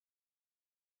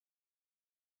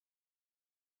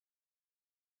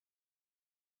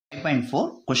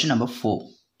5.4 question number 4.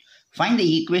 Find the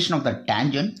equation of the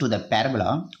tangent to the parabola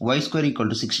y square equal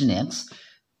to 16x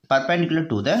perpendicular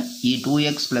to the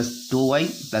 2x plus 2y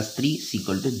plus 3 is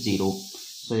equal to 0.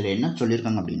 So இதில் என்ன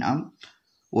சொல்லியிருக்காங்க அப்படின்னா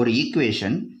ஒரு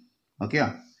equation okay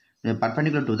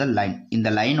perpendicular to the line.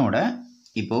 இந்த லைனோட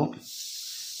இப்போ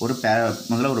ஒரு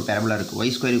முதல்ல ஒரு பேரபோலா இருக்குது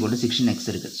y square equal to 16x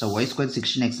இருக்குது. ஸோ y square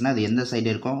 16xனா அது எந்த சைடு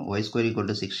இருக்கும்? y square equal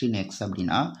to 16x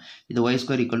அப்படின்னா இது y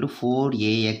square equal to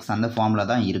 4ax அந்த ஃபார்முலா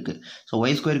தான் இருக்குது. So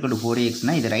y square equal to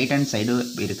 4axனா இது ரைட் ஹேண்ட் சைடு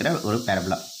இருக்கிற ஒரு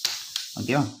பேரபோலா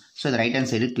ஓகேவா. ஸோ இது ரைட்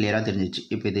ஹேண்ட் சைடு கிளியராக தெரிஞ்சிச்சு.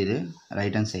 இப்போ இது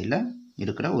ரைட் ஹேண்ட் சைடில்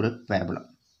இருக்கிற ஒரு parabola.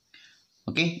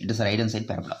 Okay, it is right hand side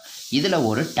parabola. இதில்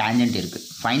ஒரு டேஞ்சன்ட் இருக்குது.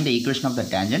 Find the equation of the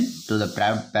tangent to the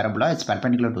parabola it's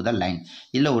perpendicular to the line.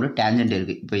 இதில் ஒரு டேஞ்சன்ட்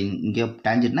இருக்குது. இப்போ இங்கே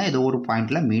டேஞ்சன்ட்னா ஏதோ ஒரு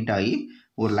பாயிண்டில் மீட் ஆகி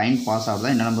ஒரு லைன் பாஸ்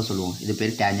ஆகுதா என்ன நம்ம சொல்லுவோம், இது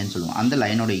பேர் டேஞ்சன்ட் சொல்லுவோம். அந்த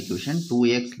லைனோட ஈக்குவேஷன்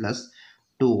 2x +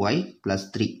 2y +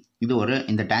 3. இது ஒரு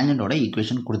இந்த டேஞ்சன்ட்டோட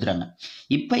ஈக்குவேஷன் கொடுத்துறாங்க.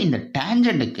 இப்போ இந்த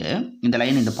டேஞ்சன்ட்டுக்கு இந்த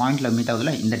லைன் இந்த பாயிண்டில் மீட்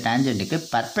ஆகுதுல, இந்த டேஞ்சன்ட்டுக்கு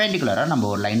பர்பெண்டிகுலராக நம்ம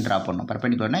ஒரு லைன் ட்ரா பண்ணணும்.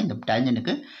 பர்பெண்டிகுலர்னா இந்த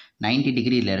டேஞ்சன்ட்டுக்கு 90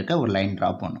 டிகிரியில் இருக்க ஒரு லைன்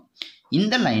ட்ரா பண்ணணும்.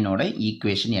 இந்த லைனோட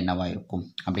ஈக்குவேஷன் என்னவா இருக்கும்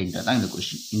அப்படின்றது தான் இந்த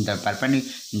கொஸ்டின்.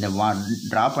 இந்த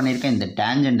ட்ரா பண்ணியிருக்க இந்த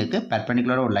டேஞ்சன்ட்டுக்கு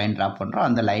பர்பெண்டிகுலராக ஒரு லைன் ட்ரா பண்ணுறோம்.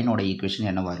 அந்த லைனோட ஈக்குவேஷன்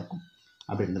என்னவா இருக்கும்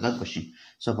அப்படின்றது தான் question.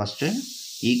 So first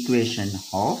equation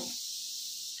of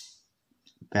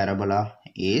parabola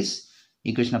is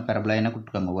equation of parabola என்ன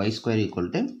கொடுத்துருக்காங்க? y square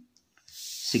equal to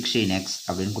 16x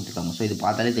அப்படின்னு கொடுத்துருக்காங்க. ஸோ இது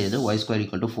பார்த்தாலே தெரியுது y square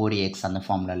equal to 4ax அந்த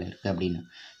ஃபார்முலாவில் இருக்குது அப்படின்னு.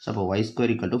 ஸோ அப்போ y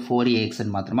ஸ்கொயர் ஈக்குவல் டு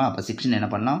 4axன்னு மாத்திரமா அப்போ 16 என்ன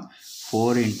பண்ணலாம்?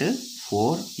 4 ×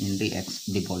 4 × x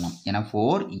இப்படி போடலாம். ஏன்னா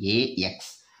 4ax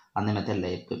அந்த மெத்தடில்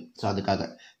இருக்குது. ஸோ அதுக்காக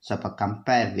ஸோ அப்போ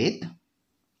compare with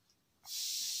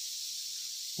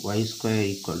y square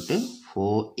equal to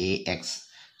 4ax.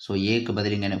 So ஏக்கு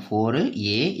பதில் இங்கே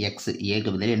 4ax, ஏக்கு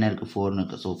பதில் என்ன இருக்குது? 4ன்னு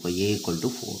இருக்குது. ஸோ இப்போ a ஈக்குவல் டு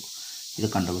 4 இது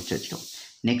கண்டுபிடிச்சி வச்சிட்டோம்.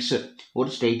 நெக்ஸ்ட் ஒரு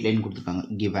ஸ்ட்ரெயிட் லைன் கொடுத்துருக்காங்க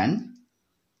கிவன்.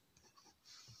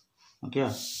 ஓகே,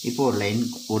 இப்போ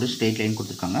ஒரு ஸ்ட்ரெயிட் லைன்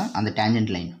கொடுத்துருக்காங்க, அந்த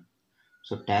டேஞ்சன்ட் லைன்.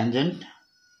 ஸோ டேஞ்சன்ட்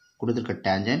கொடுத்துருக்க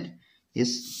டேஞ்சன்ட்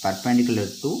இஸ்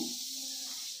பர்பெண்டிகுலர் டு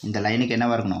இந்த லைனுக்கு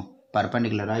என்னவாக இருக்கணும்?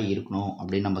 பர்பெண்டிகுலராக இருக்கணும்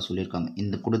அப்படின்னு நம்ம சொல்லியிருக்காங்க.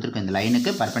 இந்த கொடுத்துருக்க இந்த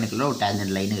லைனுக்கு பர்பெண்டிகுலராக ஒரு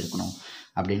டேஞ்சன்ட் லைன் இருக்கணும்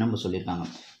அப்படின்னு நம்ம சொல்லியிருக்காங்க.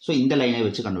 ஸோ இந்த லைனை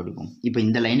வச்சு கண்டுபிடிப்போம். இப்போ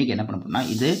இந்த லைனுக்கு என்ன பண்ண போனால்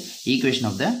இது equation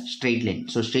of the straight line.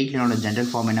 So straight லைனோட general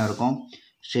form என்ன இருக்கும்?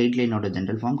 Straight லைனோட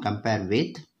general form compare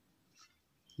with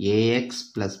ax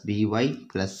 + by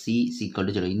 + c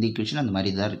 = 0. இந்த ஈக்குவேஷன் அந்த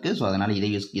மாதிரி தான் இருக்குது. ஸோ அதனால்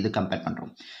இதை கம்பேர்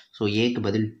பண்ணுறோம். ஸோ ஏக்கு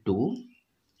பதில் 2,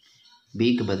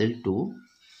 பிக்கு பதில் 2,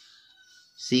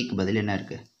 சிக்கு பதில் என்ன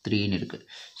இருக்குது? 3ன்னு இருக்குது.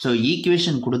 ஸோ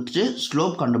ஈக்குவேஷன் கொடுத்துட்டு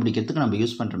ஸ்லோப் கண்டுபிடிக்கிறதுக்கு நம்ம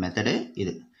யூஸ் பண்ணுற மெத்தடு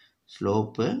இது.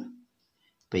 ஸ்லோப்பு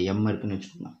இப்போ m இருக்குன்னு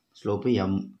வச்சுக்கோங்க, ஸ்லோப்பு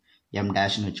m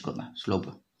டேஷ்னு வச்சுக்கோங்க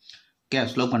ஸ்லோப்பு. ஓகே,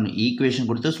 ஸ்லோப் ஈக்குவேஷன்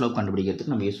கொடுத்து ஸ்லோப்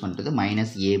கண்டுபிடிக்கிறதுக்கு நம்ம யூஸ் பண்ணுறது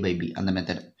 -a/b அந்த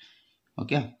மெத்தட்.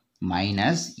 ஓகே,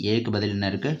 மைனஸ் ஏக்கு பதில் என்ன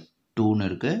இருக்குது? 2ன்னு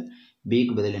இருக்குது.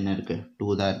 பிக்கு பதில் என்ன இருக்குது?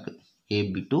 2 தான் இருக்குது.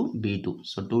 ab2 b2.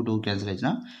 ஸோ 2 கேன்சல்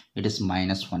ஆச்சுன்னா இட் இஸ்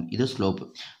 -1. இது ஸ்லோப்பு.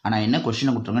 ஆனால் என்ன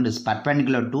கொஸ்டினை கொடுத்துருங்க? It is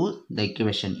perpendicular to the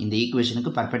equation. இந்த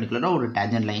ஈக்குவேஷனுக்கு பர்பெண்டிகுலராக ஒரு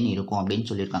டேஞ்சன்ட் லைன் இருக்கும் அப்படின்னு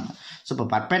சொல்லியிருக்காங்க. ஸோ இப்போ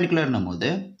பர்பெண்டிகுலர்னும்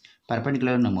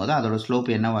போது அதோட ஸ்லோப்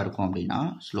என்னவாக இருக்கும் அப்படின்னா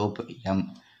ஸ்லோப் m.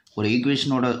 ஒரு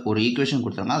ஈக்குவேஷன்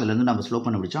கொடுத்தாங்க, அதுலேருந்து நம்ம ஸ்லோப்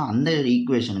கண்டுபிடிச்சோம். அந்த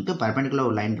ஈக்குவேஷனுக்கு பர்பெண்டிகுலர்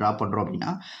ஒரு லைன் ட்ரா பண்ணுறோம்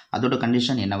அப்படின்னா அதோட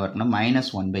கண்டிஷன் என்னவாக இருக்குன்னா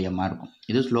 -1/m இருக்கும்.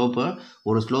 இது ஸ்லோப்பு.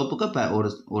 ஒரு ஸ்லோப்புக்கு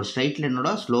ஒரு ஸ்ட்ரைட் லைனோட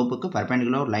ஸ்லோப்புக்கு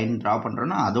பர்பெண்டிகுலர் ஒரு லைன் ட்ரா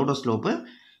பண்ணுறோன்னா அதோட ஸ்லோப்பு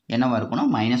என்னவாக இருக்குன்னா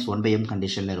 -1/m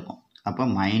கண்டிஷனில் இருக்கும். அப்போ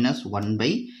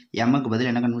 -1/mக்கு பதில்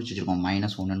என்ன கண்டுபிடிச்சி வச்சுருக்கோம்?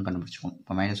 -1ன்னு கண்டுபிடிச்சிருக்கோம்.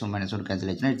 இப்போ -1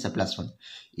 கேன்சல் ஆச்சுன்னா இட்ஸ் +1.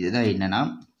 இதுதான் என்னென்னா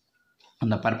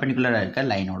அந்த பர்பெண்டிகுலராக இருக்க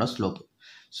லைனோட slope.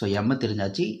 So m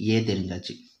தெரிஞ்சாச்சு, a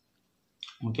தெரிஞ்சாச்சு.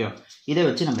 Okay, இதை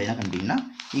வச்சு நம்ம என்ன கண்டுபிடிக்கணும்னா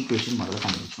ஈக்குவேஷன் முதல்ல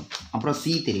கண்டுபிடிச்சோம். அப்புறம் c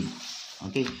தெரியும்.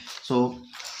 ஓகே, ஸோ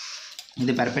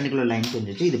இது பெர்பெண்டிகுலர் லைன்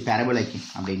தெரிஞ்சிச்சு, இது பேரபோலிக்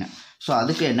அப்படின்னு. ஸோ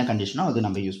அதுக்கு என்ன கண்டிஷனோ அது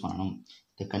நம்ம யூஸ் பண்ணணும்.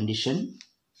 தி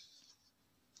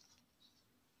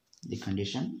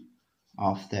condition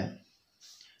of the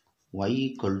y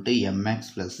 = mx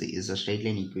 + c is a straight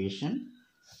line equation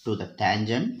to the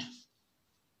tangent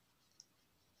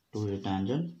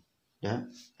the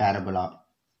parabola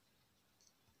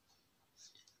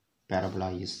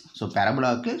is. So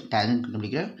parabola-க்கு tangent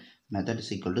கண்டுபிடிக்கிற method is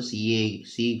equal to c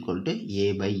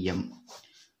a/m.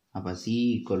 அப்போ c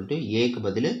a க்கு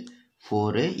பதில்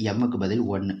 4, mக்கு பதில்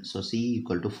 1. So c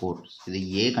 = 4. இது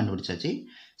a கண்டுபிடிச்சாச்சு,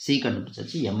 c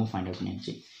கண்டுபிடிச்சாச்சு, m find out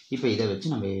பண்ணியாச்சு. இப்போ இதை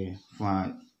வச்சு நம்ம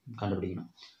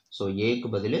கண்டுபிடிக்கணும். ஸோ ஏக்கு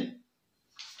பதில்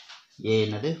a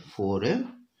என்னது 4,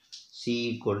 c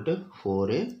 =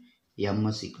 4, m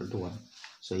is equal to 1.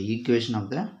 So equation of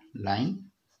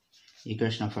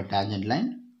a tangent line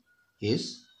is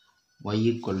y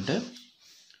 =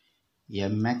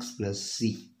 mx + c.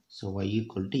 So y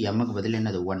equal to எம்முக்கு பதில்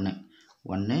என்னது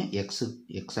 1 எக்ஸ்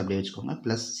அப்படியே வச்சுக்கோங்க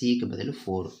ப்ளஸ் சிக்கு பதில்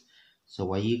 4 so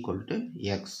y equal to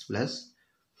X plus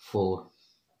 4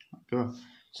 ஓகேவா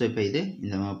ஸோ இப்போ இது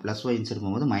இந்த ப்ளஸ் ஒய் இன்சர்ட்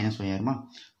போகும்போது மைனஸ் ஒய் ஆயிருமா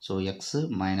so x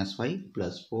minus Y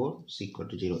plus 4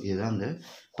 equal to 0 இதுதான் அந்த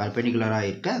பர்பெண்டிகுலராக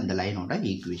இருக்க அந்த லைனோட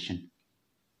ஈக்குவேஷன்